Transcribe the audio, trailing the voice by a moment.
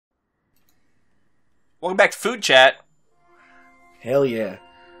Welcome back to Food Chat. Hell yeah.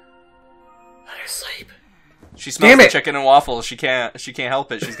 Let her sleep. She smells the chicken and waffles. She can't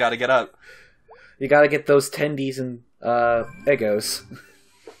help it. She's got to get up. You gotta get those Tendies and Eggos.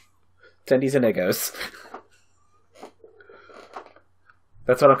 Tendies and Eggos.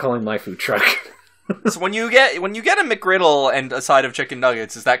 That's what I'm calling my food truck. So when you get a McGriddle and a side of chicken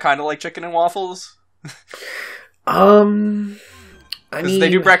nuggets, is that kind of like chicken and waffles? I mean,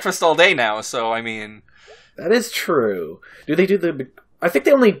 they do breakfast all day now, so I mean, that is true. Do they do the? I think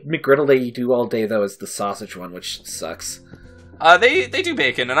the only McGriddle they do all day though is the sausage one, which sucks. They do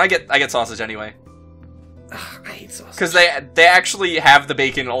bacon, and I get sausage anyway. Ugh, I hate sausage because they actually have the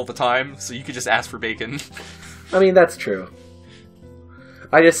bacon all the time, so you could just ask for bacon. I mean, that's true.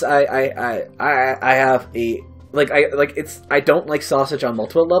 I have a I don't like sausage on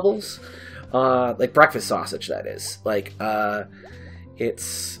multiple levels. Like breakfast sausage, that is.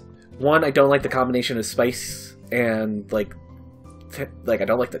 It's one, I don't like the combination of spice and I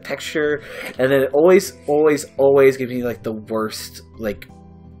don't like the texture, and then it always gives me like the worst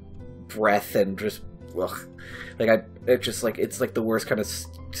breath and just ugh. It's like the worst kind of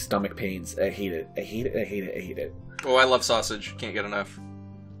stomach pains. I hate it. Oh, I love sausage. Can't get enough.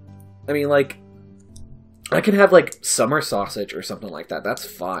 I mean, I can have summer sausage or something like that. That's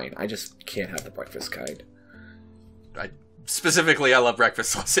fine. I just can't have the breakfast kind. Specifically, I love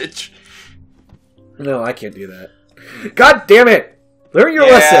breakfast sausage. No, I can't do that. God damn it! Learn your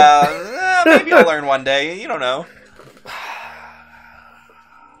lesson! Maybe I'll learn one day. You don't know.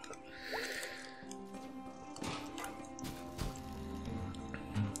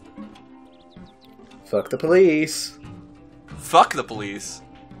 Fuck the police. Fuck the police.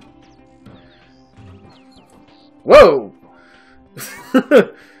 Whoa!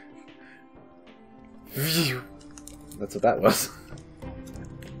 That's what that was.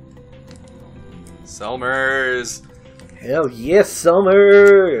 Selmers. Hell yes,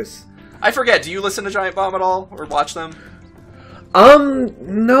 Selmers! I forget, do you listen to Giant Bomb at all? Or watch them?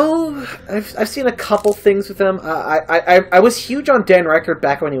 No. I've seen a couple things with them. I was huge on Dan Reichert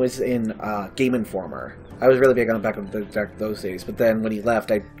back when he was in Game Informer. I was really big on him back in those days, but then when he left,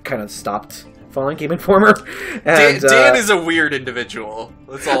 I kind of stopped following Game Informer. And, Dan is a weird individual.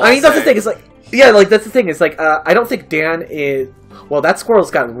 That's all I mean, that's the thing. It's that's the thing. It's I don't think Dan is. Well, that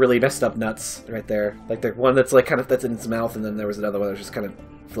squirrel's got really messed up nuts right there. The one that's that's in its mouth, and then there was another one that was just kind of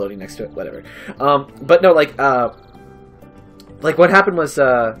floating next to it. Whatever. But no, what happened was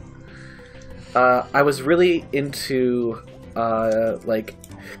I was really into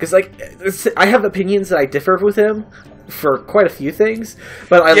because I have opinions that I differ with him for quite a few things,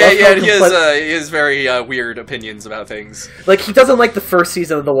 but I love he has very weird opinions about things. He doesn't like the first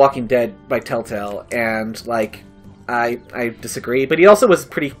season of The Walking Dead by Telltale, and I disagree, but he also was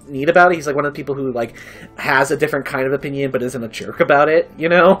pretty neat about it. He's one of the people who has a different kind of opinion, but isn't a jerk about it, you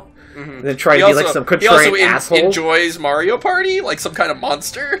know? Mm-hmm. And then try to be some contrarian asshole. He also enjoys Mario Party, like some kind of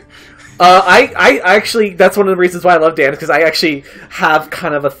monster. I actually, that's one of the reasons why I love Dan, because I actually have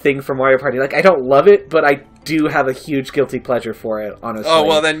kind of a thing for Mario Party. I don't love it, but I do have a huge guilty pleasure for it, honestly. Oh,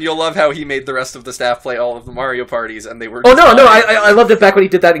 well, then you'll love how he made the rest of the staff play all of the Mario Parties, and they were no, I loved it back when he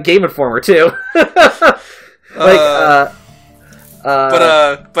did that in Game Informer, too. But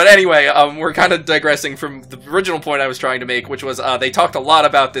anyway, we're kind of digressing from the original point I was trying to make, which was they talked a lot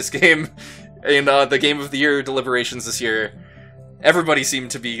about this game in the Game of the Year deliberations this year. Everybody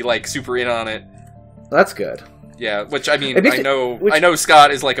seemed to be super in on it. That's good. Yeah, which I mean, I know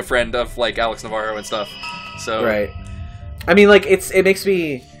Scott is a friend of Alex Navarro and stuff. So right. I mean, it makes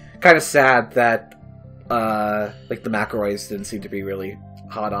me kind of sad that the McElroys didn't seem to be really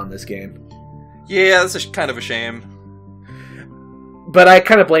hot on this game. Yeah, that's kind of a shame. But I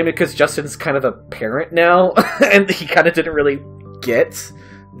kind of blame it because Justin's kind of a parent now, and he kind of didn't really get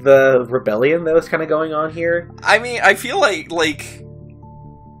the rebellion that was kind of going on here. I mean, I feel like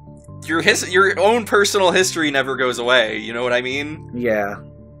your own personal history never goes away. You know what I mean? Yeah.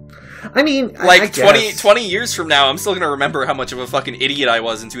 I mean, 20 years from now, I'm still gonna remember how much of a fucking idiot I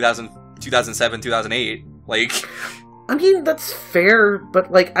was in 2007, 2008. I mean, that's fair, but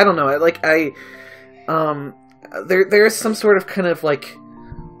I don't know. There's some sort of kind of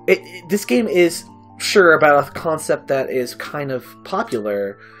this game is sure about a concept that is kind of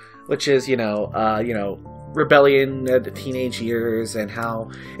popular, which is rebellion at the teenage years and how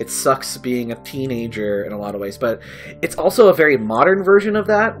it sucks being a teenager in a lot of ways. But it's also a very modern version of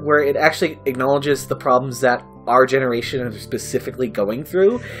that, where it actually acknowledges the problems that our generation is specifically going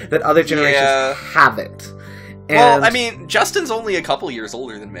through that other generations haven't. Well, I mean, Justin's only a couple years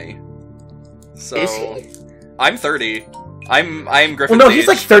older than me. So is he? I'm 30. I'm Griffin's Well, no, he's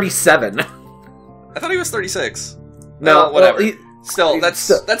age. 37. I thought he was 36. No, well, whatever. Well, that's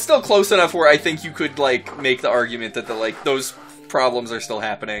still close enough where I think you could like make the argument that those problems are still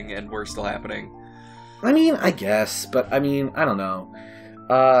happening and were still happening. I mean, I guess, but I mean, I don't know.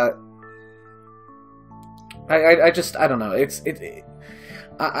 I don't know. He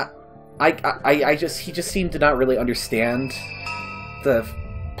just seemed to not really understand the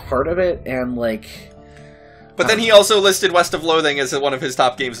part of it, and like. But then he also listed West of Loathing as one of his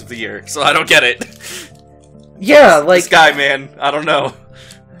top games of the year, so I don't get it. Yeah, like this guy, man, I don't know.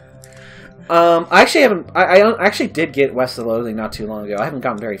 I actually haven't. I actually did get West of Loathing not too long ago. I haven't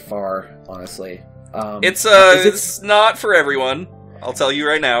gotten very far, honestly. It's not for everyone. I'll tell you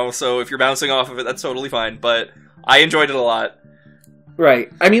right now. So if you're bouncing off of it, that's totally fine. But I enjoyed it a lot.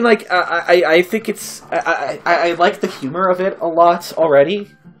 Right. I mean, like, I think it's... I like the humor of it a lot already.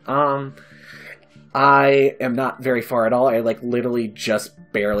 I am not very far at all. I, like, literally just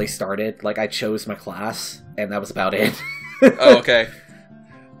barely started. Like, I chose my class, and that was about it. Oh, okay.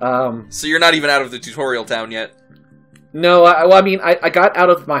 So you're not even out of the tutorial town yet? No, I mean, I got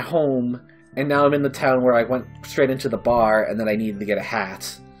out of my home, and now I'm in the town where I went straight into the bar, and then I needed to get a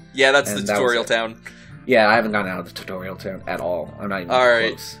hat. Yeah, that's the tutorial town. Yeah, I haven't gotten out of the tutorial town at all. I'm not even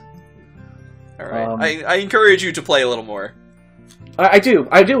close. Alright. I encourage you to play a little more. I do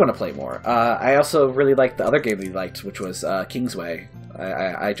want to play more. I also really liked the other game we liked, which was Kingsway.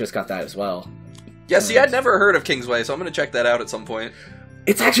 I just got that as well. Yeah, see, I'd never heard of Kingsway, so I'm going to check that out at some point.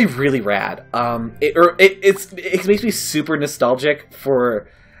 It's actually really rad. It makes me super nostalgic for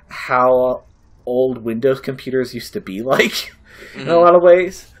how old Windows computers used to be like, in a lot of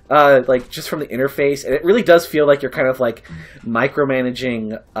ways. Like, just from the interface. And it really does feel like you're kind of, like,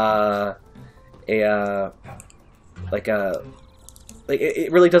 micromanaging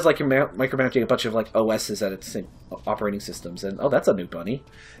it really does like you're micromanaging a bunch of, like, OSs at its operating systems. And, oh, that's a new bunny.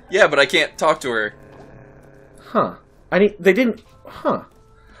 Yeah, but I can't talk to her. Huh. I didn't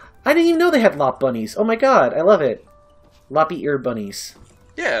even know they had lop bunnies. Oh my god, I love it. Loppy ear bunnies.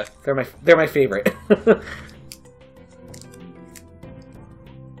 Yeah. They're my favorite.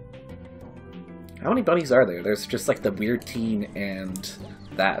 How many bunnies are there? There's just like the weird teen and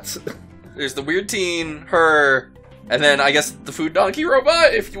that. There's the weird teen, her, and then I guess the food donkey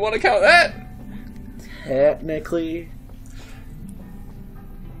robot, if you want to count that. Technically.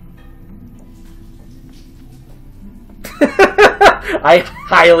 I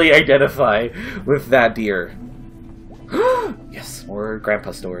highly identify with that deer. Yes, more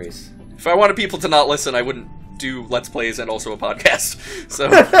grandpa stories. If I wanted people to not listen, I wouldn't do Let's Plays and also a podcast. So,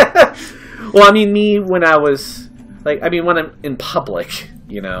 well, I mean, when I'm in public,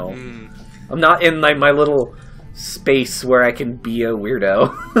 you know, I'm not in my little space where I can be a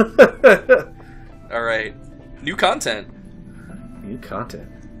weirdo. All right, new content. New content.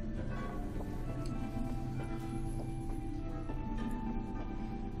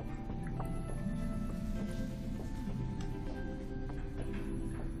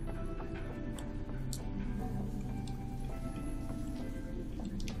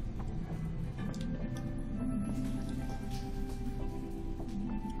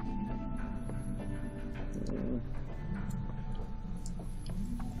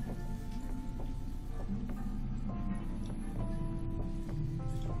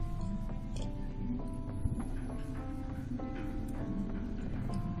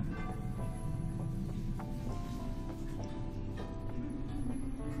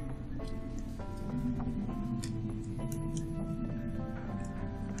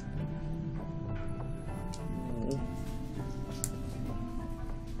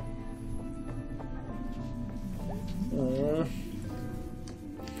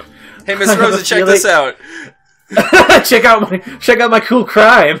 Hey, Miss Rosa, check this out. check out my cool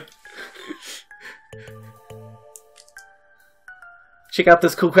crime. Check out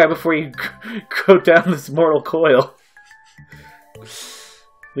this cool crime before you go down this mortal coil.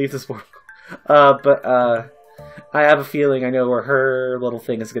 Leave this mortal coil. But I have a feeling I know where her little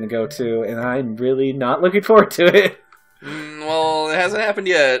thing is going to go to, and I'm really not looking forward to it. Well, it hasn't happened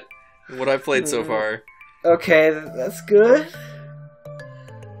yet. What I've played so far. Okay, that's good.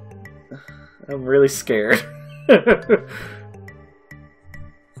 I'm really scared.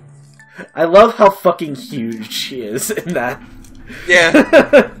 I love how fucking huge she is in that.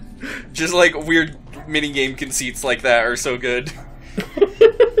 Yeah. Just like weird minigame conceits like that are so good.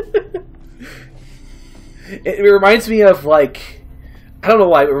 It reminds me of like, I don't know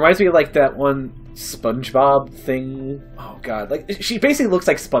why, it reminds me of like that one SpongeBob thing. Oh god, like she basically looks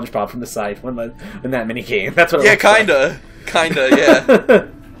like SpongeBob from the side when that minigame. That's what it looks kinda, yeah.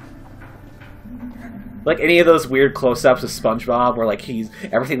 Like any of those weird close-ups of SpongeBob where like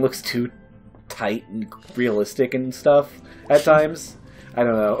everything looks too tight and realistic and stuff at times. I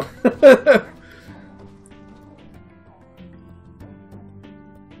don't know.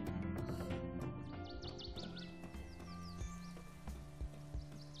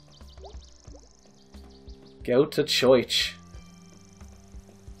 Go to church.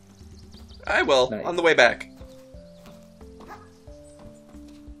 I will, Nice. on the way back.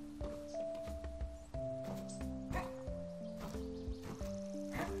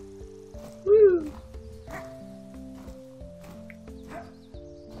 Woo.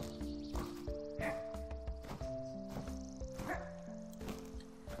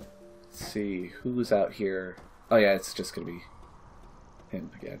 Let's see, who's out here? Oh yeah, it's just gonna be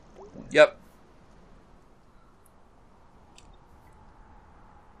him again. Yep.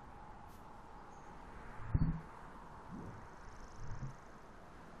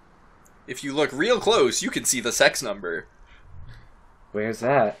 If you look real close, you can see the sex number. Where's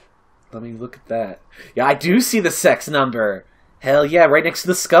that? Let me look at that. Yeah, I do see the sex number. Hell yeah, right next to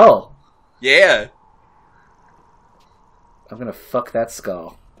the skull. Yeah. I'm gonna fuck that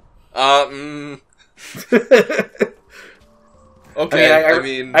skull. Okay, I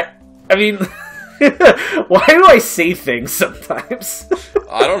mean, why do I say things sometimes?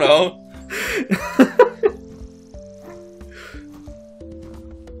 I don't know.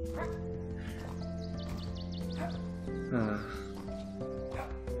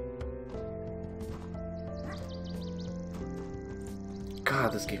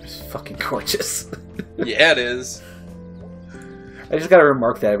 God, this game is fucking gorgeous. Yeah, it is. I just gotta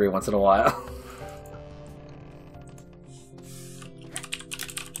remark that every once in a while.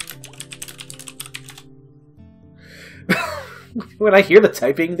 When I hear the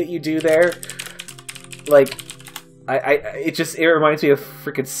typing that you do there, like, it reminds me of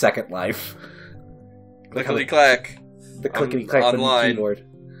freaking Second Life. Clickety clack. The clickety clack on the keyboard.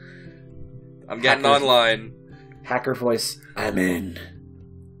 I'm getting online. Hacker voice. I'm in.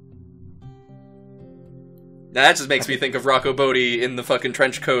 That just makes me think of Rocco Bodie in the fucking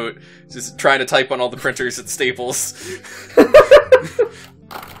trench coat, just trying to type on all the printers at Staples.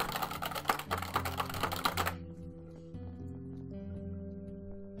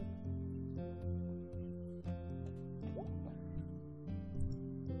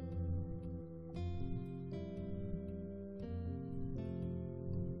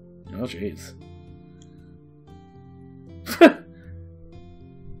 Oh, jeez.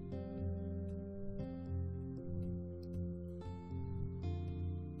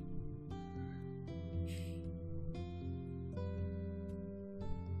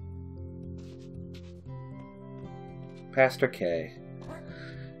 Pastor K.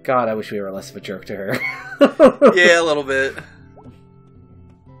 God, I wish we were less of a jerk to her. Yeah, a little bit.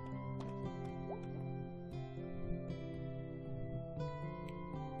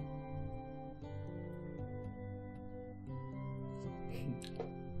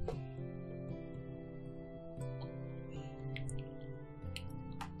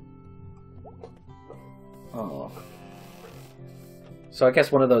 Oh. So I guess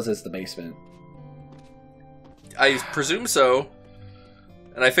one of those is the basement. I presume so.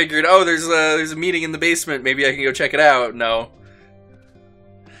 And I figured, oh, there's a meeting in the basement. Maybe I can go check it out. No.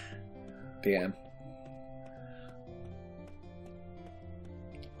 Damn.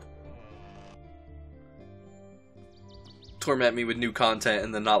 Torment me with new content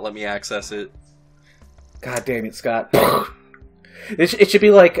and then not let me access it. God damn it, Scott. It should be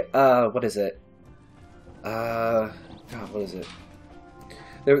like, what is it? God, what is it?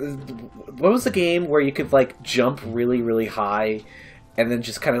 What was the game where you could, like, jump really, really high, and then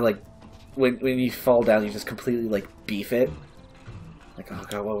just kind of, like, when you fall down, you just completely, like, beef it? Like, oh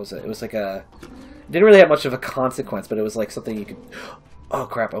god, what was it? It was like a... It didn't really have much of a consequence, but it was, like, something you could... Oh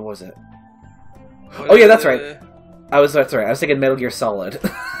crap, what was it? Oh yeah, that's right. That's right. I was thinking Metal Gear Solid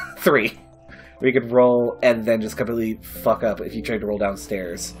 3. Where you could roll and then just completely fuck up if you tried to roll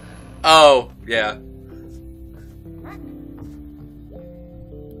downstairs. Oh, yeah.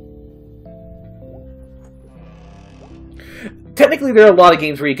 Technically, there are a lot of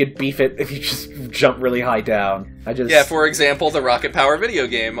games where you could beef it if you just jump really high down. Yeah, for example, the Rocket Power video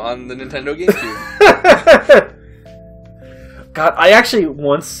game on the Nintendo GameCube. God, I actually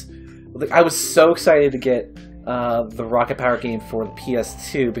once... I was so excited to get the Rocket Power game for the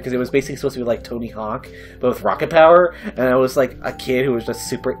PS2 because it was basically supposed to be like Tony Hawk, but with Rocket Power, and I was like a kid who was just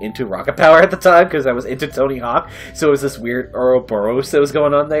super into Rocket Power at the time because I was into Tony Hawk, so it was this weird Ouroboros that was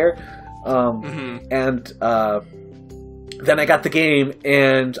going on there. And then I got the game,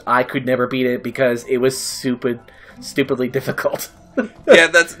 and I could never beat it because it was stupidly difficult.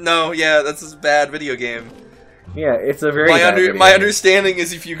 that's a bad video game. Yeah, it's a very bad video my game. understanding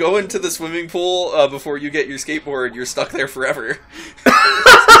is if you go into the swimming pool before you get your skateboard, you're stuck there forever.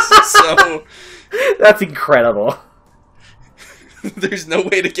 So That's incredible. there's no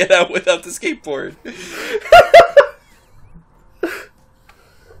way to get out without the skateboard.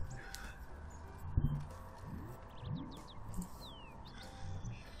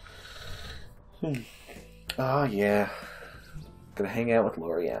 Oh, yeah. Gonna hang out with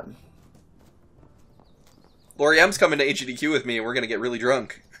Lori M. Lori M's coming to HDQ with me, and we're gonna get really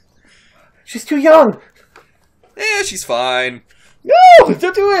drunk. She's too young! She's fine. No!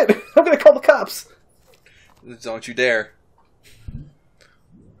 Don't do it! I'm gonna call the cops! Don't you dare.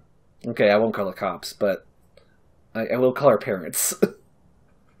 Okay, I won't call the cops, but I will call her parents.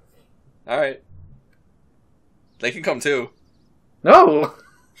 Alright. They can come too. No!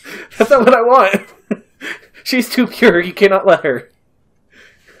 That's not what I want! She's too pure, you cannot let her.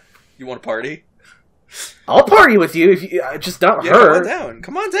 You want to party? I'll party with you, if you just not Yeah, her. come on down.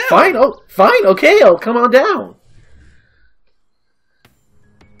 Come on down. Fine, oh, fine, okay, I'll come on down.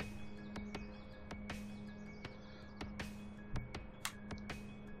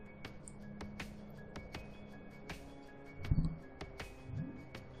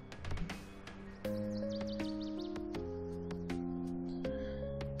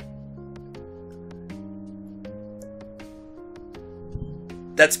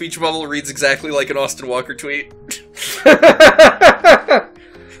 That speech bubble reads exactly like an Austin Walker tweet.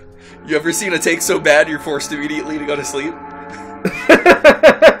 You ever seen a take so bad you're forced immediately to go to sleep?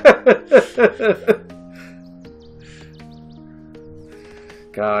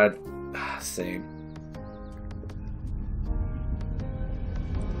 God, same.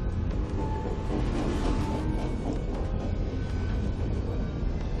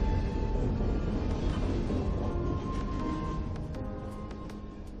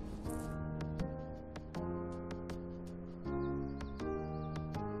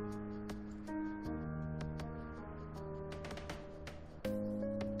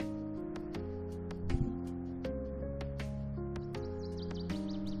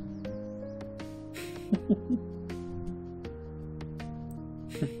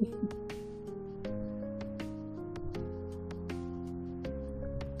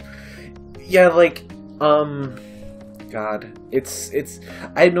 Yeah, like, God, it's,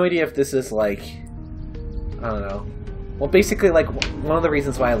 I have no idea if this is, like, I don't know. Well, basically, like, one of the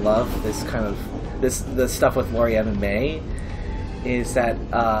reasons why I love this kind of, the stuff with Lori M and May is that,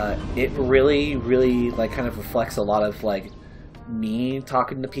 it really, really, like, kind of reflects a lot of, like, me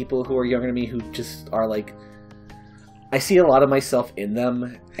talking to people who are younger than me who just are, like, I see a lot of myself in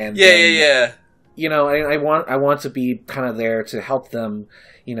them, and Yeah. you know, I want to be kind of there to help them,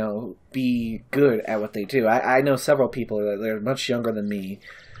 you know, be good at what they do. I know several people that are much younger than me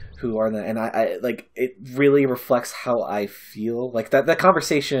who are and I like, it really reflects how I feel. Like that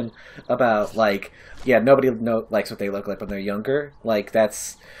conversation about, like, yeah, nobody likes what they look like when they're younger. Like,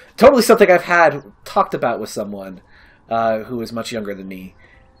 that's totally something I've talked about with someone who is much younger than me.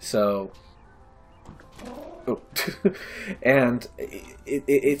 So. Oh. And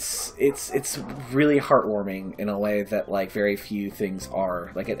it's really heartwarming in a way that, like, very few things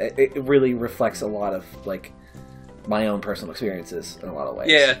are. Like, it really reflects a lot of, like, my own personal experiences in a lot of ways.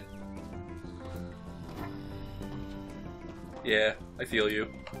 Yeah, I feel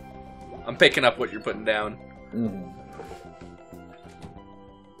you. I'm picking up what you're putting down. Mm-hmm.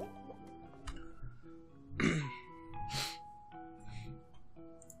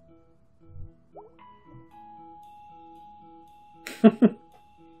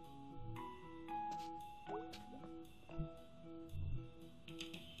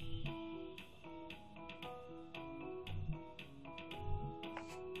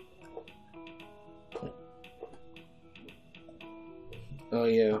 Oh,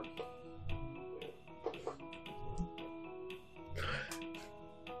 yeah.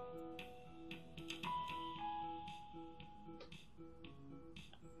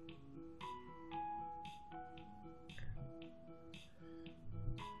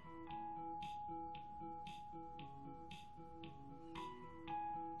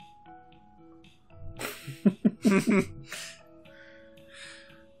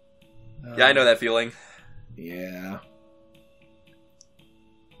 Yeah, I know that feeling. Yeah.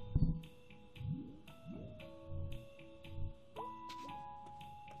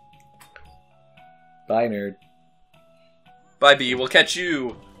 Bye, nerd. Bye, B. We'll catch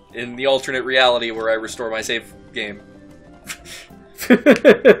you in the alternate reality where I restore my save game.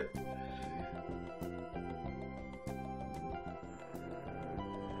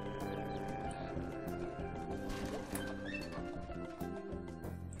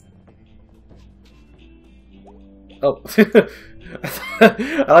 Oh.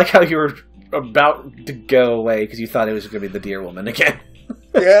 I like how you were about to go away because you thought it was going to be the deer woman again.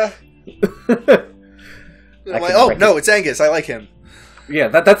 Yeah. Oh, no, it's Angus. I like him. Yeah,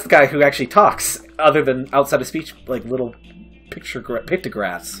 that's the guy who actually talks, other than outside of speech, like little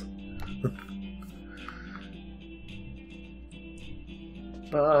pictographs.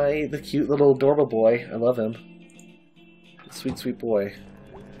 Bye, the cute little adorable boy. I love him. Sweet, sweet boy.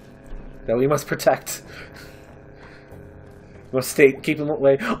 That we must protect. We must keep him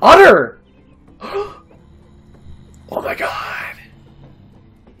away. Otter! Oh my god!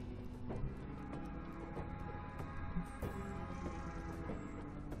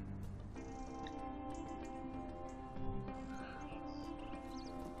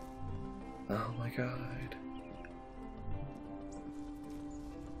 Oh my god.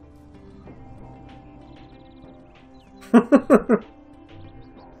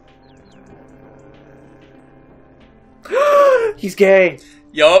 He's gay.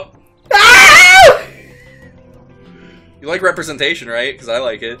 Yup. Ah! You like representation, right? Because I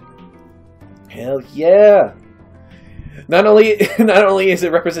like it. Hell yeah. Not only is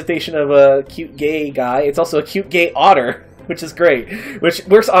it representation of a cute gay guy, it's also a cute gay otter, which is great. Which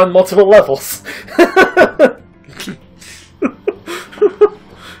works on multiple levels.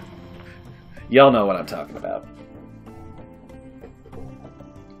 Y'all know what I'm talking about.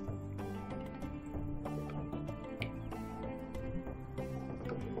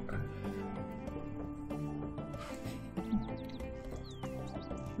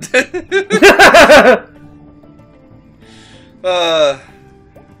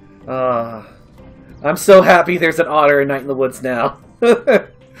 I'm so happy there's an otter in Night in the Woods now.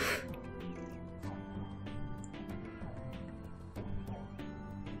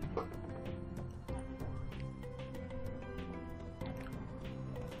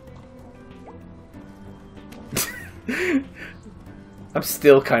 I'm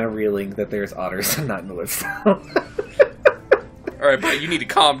still kind of reeling that there's otters in Night in the Woods now. Alright, but you need to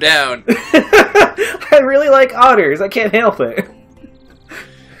calm down. I really like otters. I can't help it.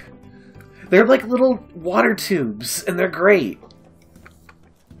 They're like little water tubes, and they're great.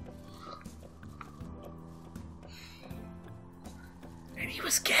 And he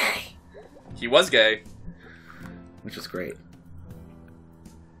was gay. He was gay. Which is great.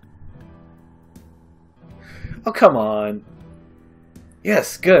 Oh, come on.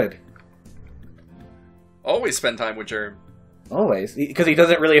 Yes, good. Always spend time with Germ. Always. Because he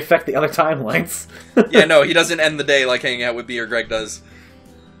doesn't really affect the other timelines. Yeah, no, he doesn't end the day like hanging out with B or Greg does.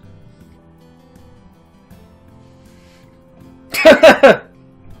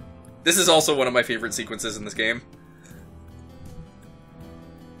 This is also one of my favorite sequences in this game.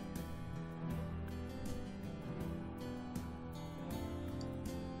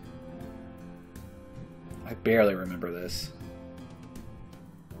 I barely remember this.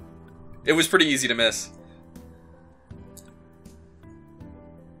 It was pretty easy to miss.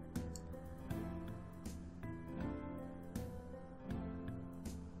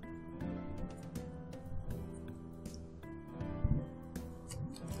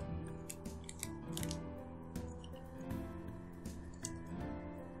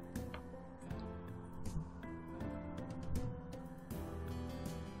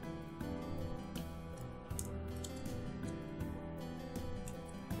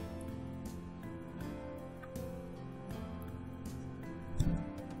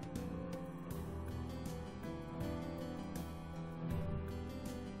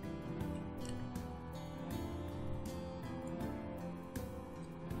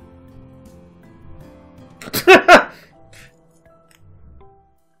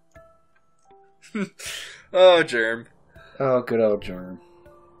 Oh, Germ. Oh, good old Germ.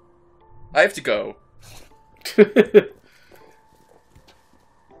 I have to go.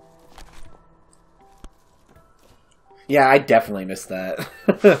 Yeah, I definitely missed that.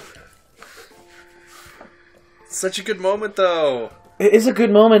 Such a good moment, though. It is a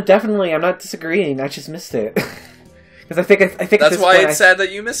good moment, definitely. I'm not disagreeing. I just missed it. Because I think that's why it's sad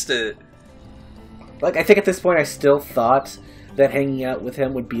that you missed it. Like, I think at this point I still thought that hanging out with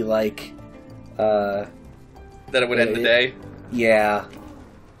him would be like, that it would end the day? Yeah.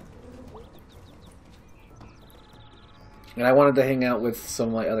 And I wanted to hang out with some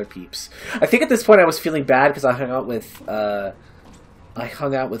of my other peeps. I think at this point I was feeling bad because I hung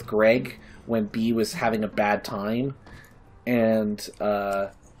out with Greg when B was having a bad time. And, I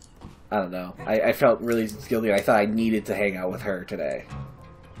don't know. I felt really guilty. I thought I needed to hang out with her today.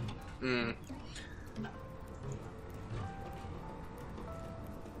 Hmm.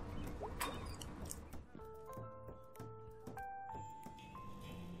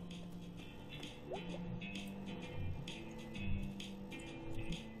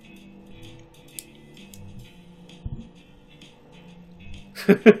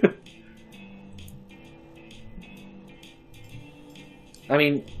 I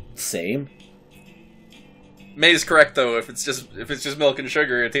mean, same. May's correct though. If it's just milk and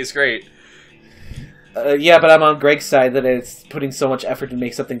sugar, it tastes great. Yeah, but I'm on Greg's side that it's putting so much effort to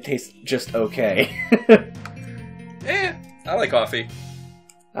make something taste just okay. I like coffee.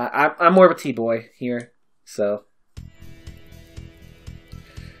 I'm more of a tea boy here, so.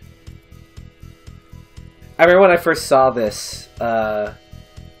 I remember when I first saw this, I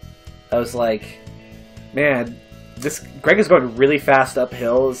was like, man, Greg is going really fast up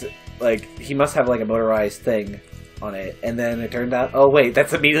hills. Like, he must have like a motorized thing on it. And then it turned out, oh wait,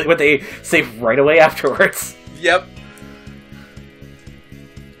 that's immediately what they say right away afterwards. Yep.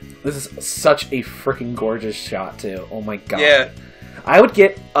 This is such a freaking gorgeous shot too. Oh my god. Yeah. I would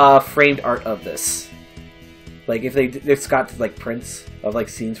get framed art of this. Like if it's got like prints of like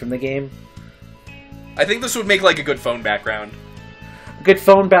scenes from the game. I think this would make like a good phone background. Good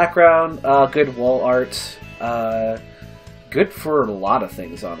phone background, good wall art, good for a lot of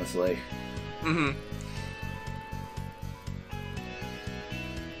things, honestly. Mm-hmm.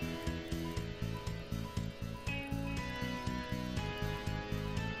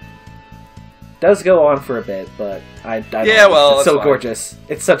 Does go on for a bit, but I yeah, well, it's so fine. Gorgeous.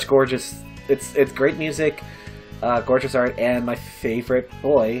 It's such gorgeous. It's great music, gorgeous art, and my favorite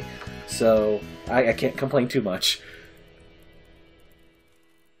boy. So I can't complain too much.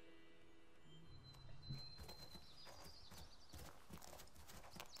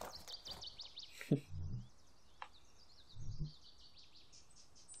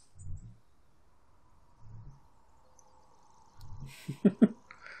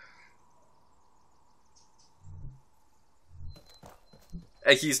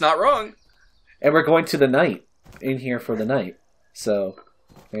 He's not wrong. And we're going to the night in here for the night. So,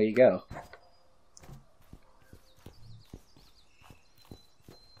 there you go.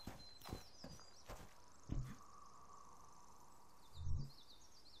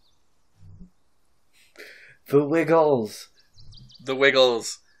 The Wiggles. The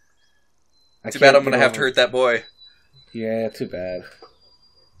Wiggles. Too bad I'm going to have to hurt that boy. Yeah, too bad.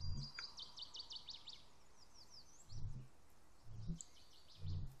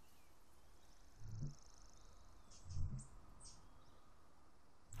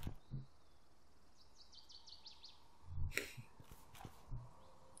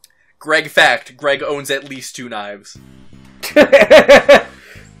 Greg fact, Greg owns at least 2 knives. I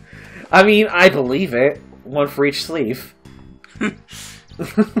mean, I believe it. One for each sleeve.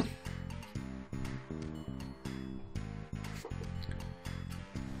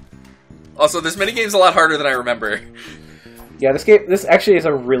 Also, this minigame's a lot harder than I remember. Yeah, this actually is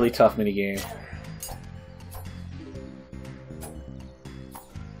a really tough minigame.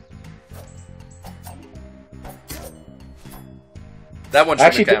 That one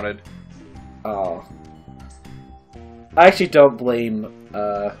shouldn't have counted. Oh. I actually don't blame,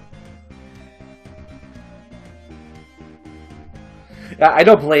 I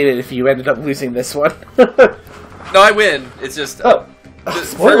don't blame it if you ended up losing this one. No, I win. It's just...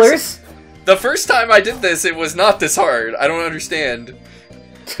 spoilers! The first time I did this, it was not this hard. I don't understand.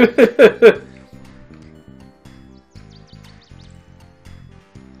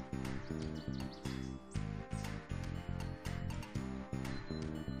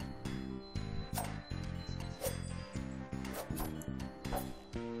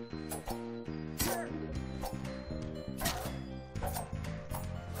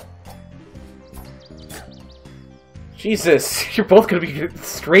 Jesus, you're both going to be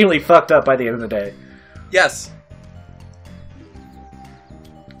extremely fucked up by the end of the day. Yes.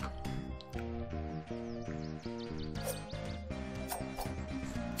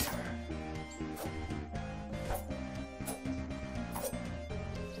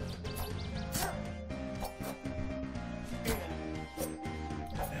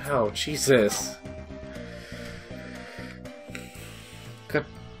 Oh, Jesus.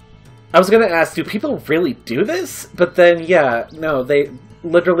 I was gonna ask, do people really do this? But then, yeah, no, they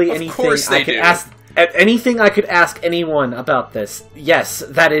literally of anything course they I could do. ask, anything I could ask anyone about this. Yes,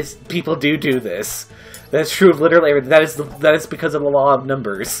 that is, people do this. That's true of literally everything. That is because of the law of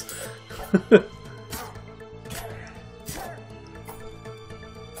numbers.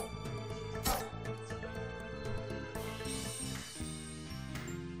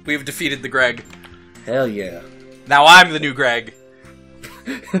 We've defeated the Greg. Hell yeah. Now I'm the new Greg.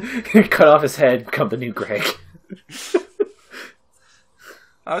 Cut off his head, become the new Greg.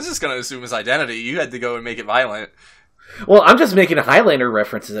 I was just gonna assume his identity. You had to go and make it violent. Well, I'm just making Highlander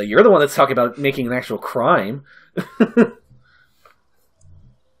references. You're the one that's talking about making an actual crime.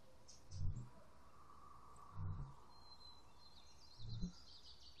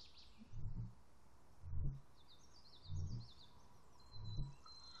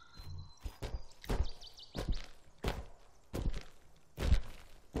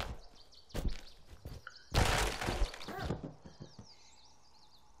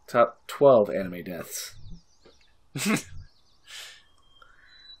 Top 12 anime deaths. Let's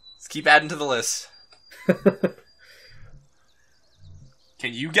keep adding to the list.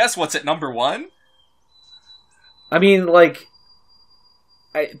 Can you guess what's at number 1? I mean, like,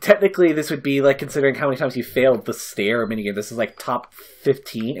 technically this would be, like, considering how many times you failed the stare minigame. This is, like, top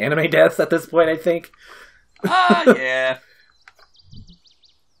 15 anime deaths at this point, I think. Yeah.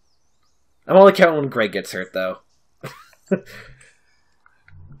 I'm only counting when Greg gets hurt, though.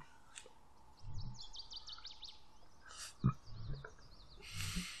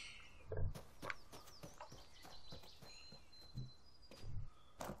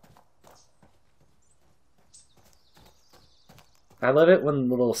 I love it when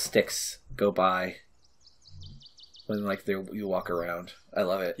little sticks go by. When, like, you walk around. I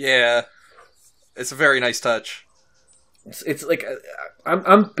love it. Yeah. It's a very nice touch. It's like,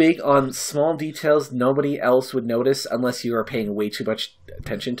 I'm big on small details nobody else would notice unless you are paying way too much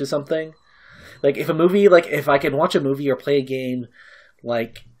attention to something. Like, if I can watch a movie or play a game,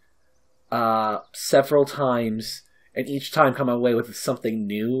 like, several times, and each time come away with something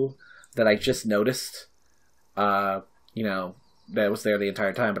new that I just noticed, you know, that was there the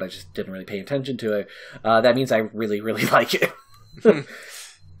entire time, but I just didn't really pay attention to it, that means I really, really like it.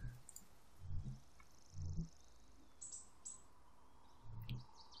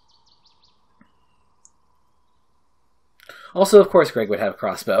 Also, of course, Greg would have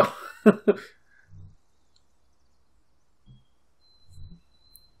crossbow.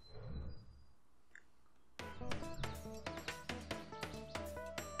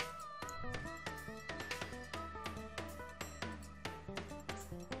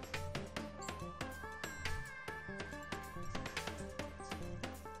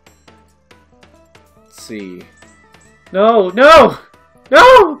 Let's see. No! No!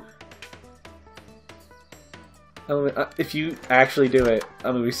 No! If you actually do it,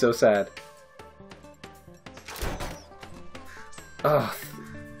 I'm gonna be so sad. Oh.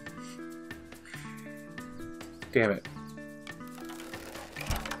 Damn it.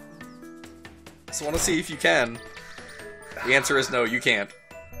 Just want to see if you can. The answer is no, you can't.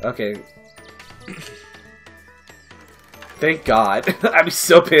 Okay. Thank God. I'm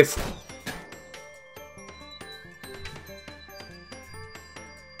so pissed.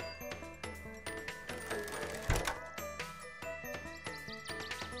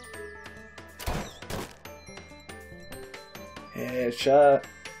 Headshot.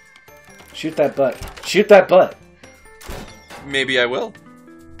 Shoot that butt. Shoot that butt. Maybe I will.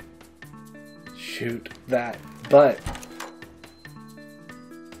 Shoot that butt.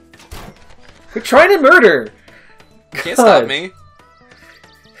 We're trying to murder. You can't stop me.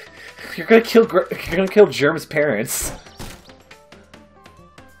 You're gonna kill Germ's parents.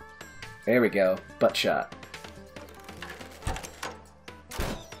 There we go. Butt shot.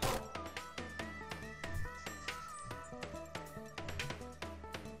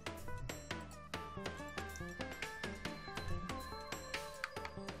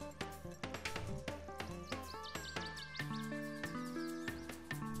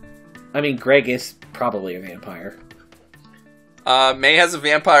 I mean, Greg is probably a vampire. May has a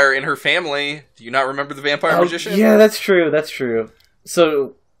vampire in her family. Do you not remember the vampire magician? Yeah, that's true. That's true.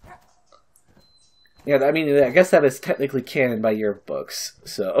 So, yeah, I mean, I guess that is technically canon by your books.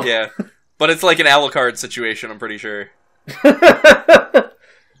 So yeah, but it's like an Alucard situation. I'm pretty sure.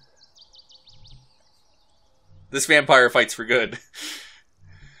 This vampire fights for good.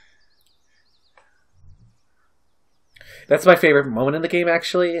 That's my favorite moment in the game,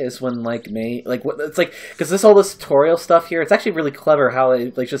 actually, is when, like, May... Like, it's like... Because this all this tutorial stuff here, it's actually really clever how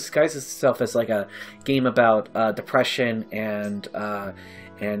it, like, just disguises itself as, like, a game about depression and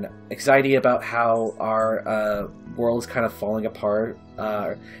anxiety about how our world is kind of falling apart,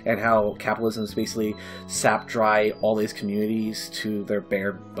 and how capitalism is basically sapped dry all these communities to their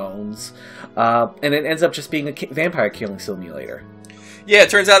bare bones. And it ends up just being a vampire killing simulator. Yeah, it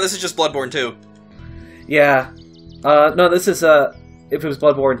turns out this is just Bloodborne 2. Yeah. No, this is, if it was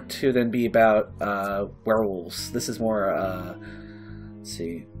Bloodborne 2, then be about, werewolves. This is more, let's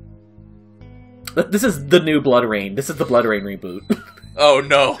see. This is the new Blood Rain. This is the Blood Rain reboot. Oh,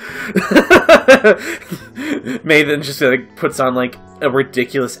 no. May then just, like, puts on, like, a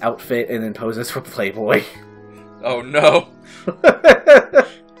ridiculous outfit and then poses for Playboy. Oh, no.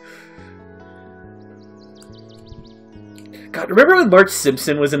 God, remember when Marge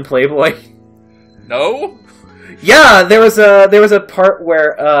Simpson was in Playboy? No? Yeah, there was a part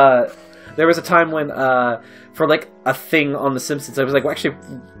where there was a time when for like a thing on The Simpsons, I was like, well, actually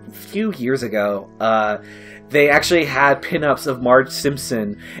a few years ago, they actually had pinups of Marge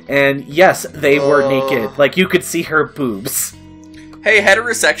Simpson, and yes, they were naked. Like, you could see her boobs. Hey,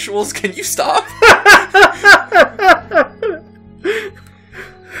 heterosexuals, can you stop?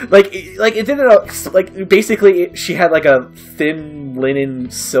 like it didn't like basically she had like a thin linen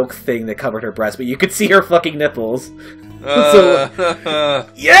silk thing that covered her breast, but you could see her fucking nipples. So,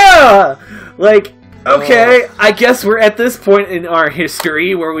 yeah, like okay, I guess we're at this point in our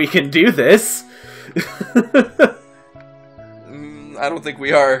history where we can do this. I don't think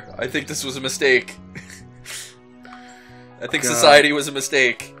we are. I think this was a mistake. I think society was a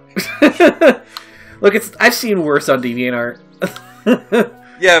mistake. Look, I've seen worse on DeviantArt.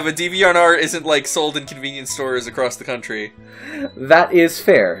 Yeah, but DeviantArt isn't like sold in convenience stores across the country. That is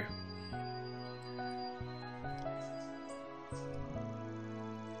fair.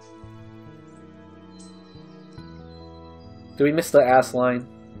 Did we miss the ass line?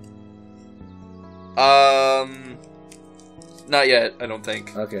 Not yet, I don't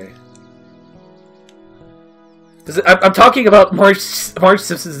think. Okay. I'm talking about Marge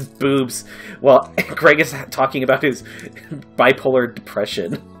Simpson's boobs while Greg is talking about his bipolar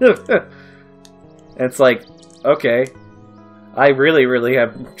depression. And it's like, okay, I really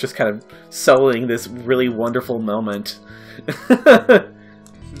am just kind of soloing this really wonderful moment.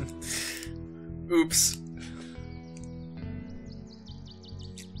 Oops.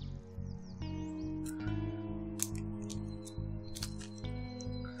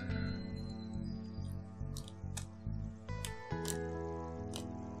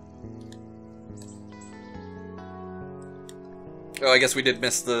 Oh, I guess we did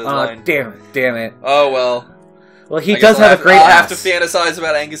miss the line. Damn it. Oh, well. Well, he does have a great ass. I'll have to fantasize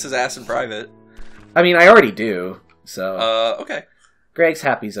about Angus's ass in private. I mean, I already do, so... okay. Greg's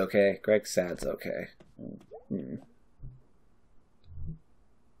happy's okay. Greg's sad's okay.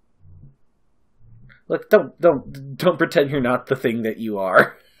 Look, don't pretend you're not the thing that you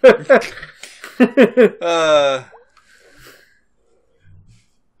are.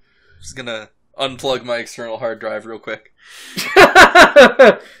 Just gonna unplug my external hard drive real quick.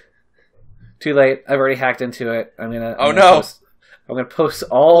 Too late. I've already hacked into it. I'm gonna post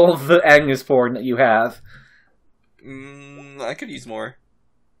all the Angus porn that you have. I could use more.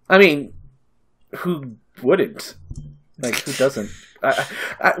 I mean, who wouldn't? Like, who doesn't?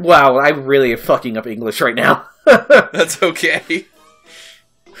 Wow, I really am fucking up English right now. That's okay.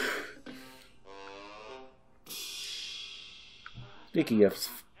 Speaking of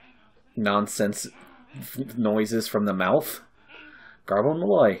nonsense noises from the mouth, Garble and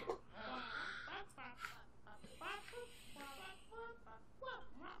Malloy.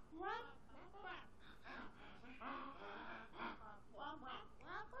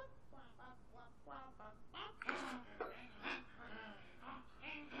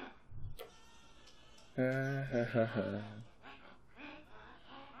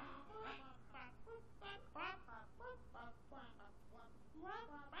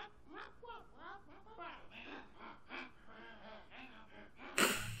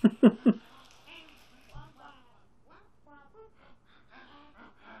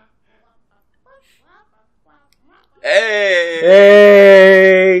 Hey!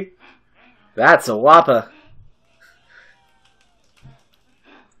 Hey! That's a whopper.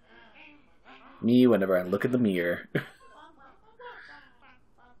 Me whenever I look in the mirror.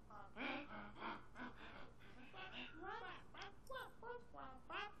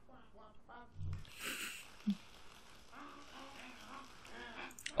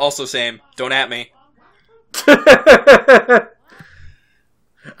 Also same. Don't at me.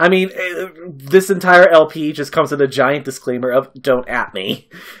 I mean, this entire LP just comes with a giant disclaimer of "Don't at me"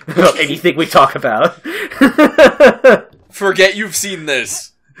 about anything we talk about. Forget you've seen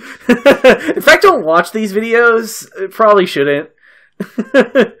this. In fact, don't watch these videos. Probably shouldn't.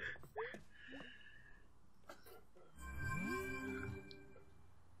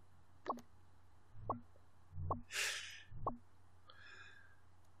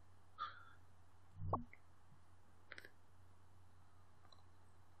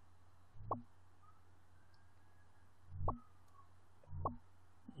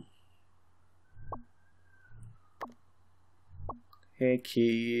 Hey,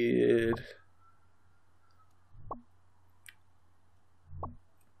 kid.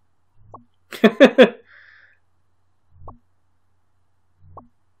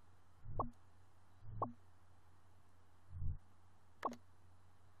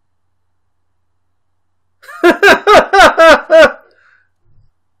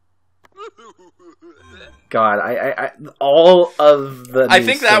 God, I all of the. I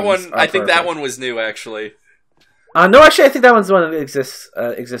think that one was new, actually. No, actually, I think that one's the one that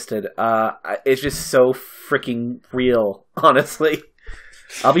existed. It's just so freaking real, honestly.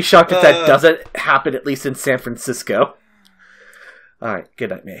 I'll be shocked if that doesn't happen, at least in San Francisco. Alright, good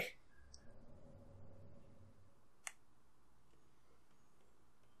night, May.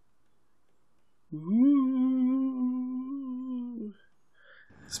 Ooh.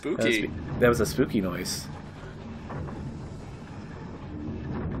 Spooky. That was a spooky noise.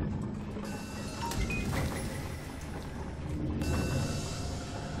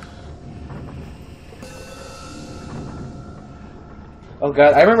 Oh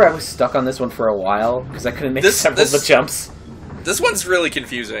god, I remember I was stuck on this one for a while because I couldn't make several of the jumps. This one's really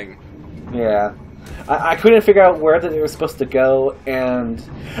confusing. Yeah. I couldn't figure out where they were supposed to go, and,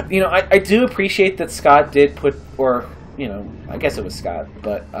 you know, I do appreciate that Scott did put, or, you know, I guess it was Scott,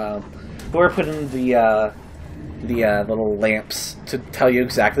 but, whoever put in the little lamps to tell you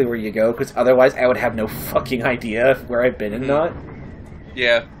exactly where you go, because otherwise I would have no fucking idea where I've been and not.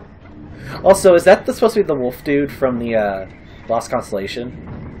 Yeah. Also, is that supposed to be the wolf dude from the, Lost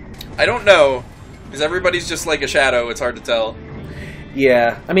Constellation? I don't know, because everybody's just like a shadow, it's hard to tell.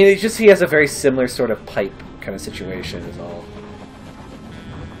 Yeah, I mean, it's just he has a very similar sort of pipe kind of situation is all.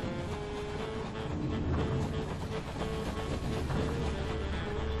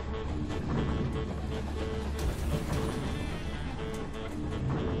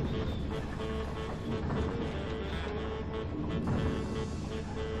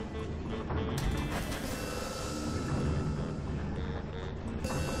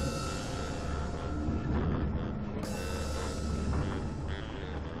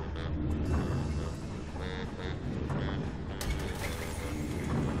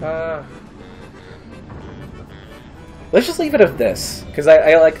 Let's just leave it at this, because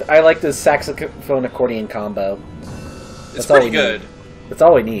I like the saxophone accordion combo. It's pretty good. That's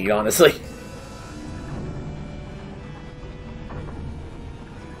all we need, honestly.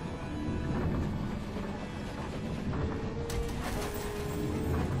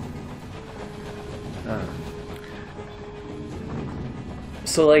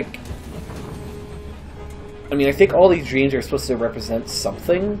 So, like, I mean, I think all these dreams are supposed to represent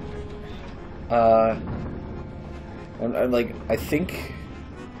something. And like, I think...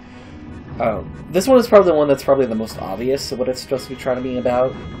 this one is probably the one that's probably the most obvious of what it's supposed to be trying to be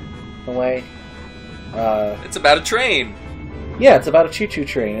about, in a way. It's about a train! Yeah, it's about a choo-choo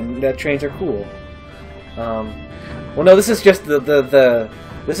train, and that trains are cool. Well, no, this is just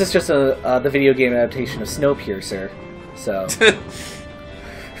this is just the video game adaptation of Snowpiercer, so...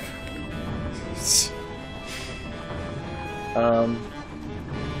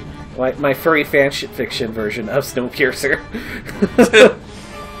 my furry fiction version of Snowpiercer.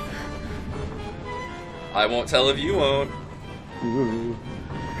 I won't tell if you won't. Ooh.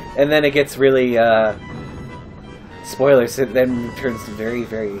 And then it gets really, spoilers, it then turns very,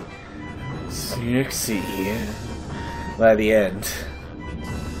 very sexy by the end.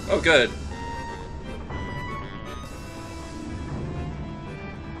 Oh, good.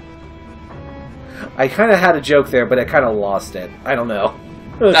 I kind of had a joke there, but I kind of lost it. I don't know.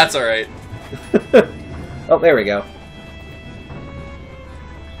 That's alright. Oh, there we go.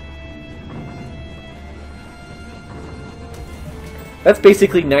 That's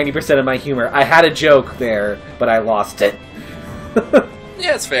basically 90% of my humor. I had a joke there, but I lost it.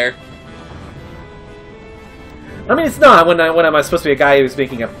 Yeah, it's fair. I mean, it's not when I'm supposed to be a guy who's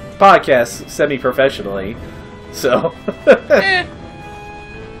making a podcast semi-professionally, so... Eh.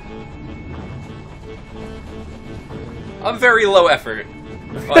 I'm very low effort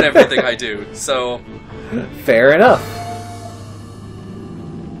on everything I do, so... Fair enough.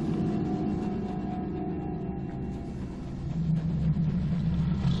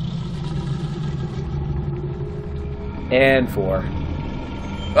 And 4.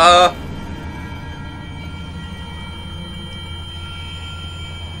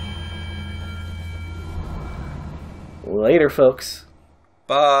 Later, folks.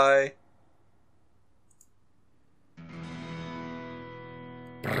 Bye.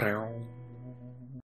 Brown.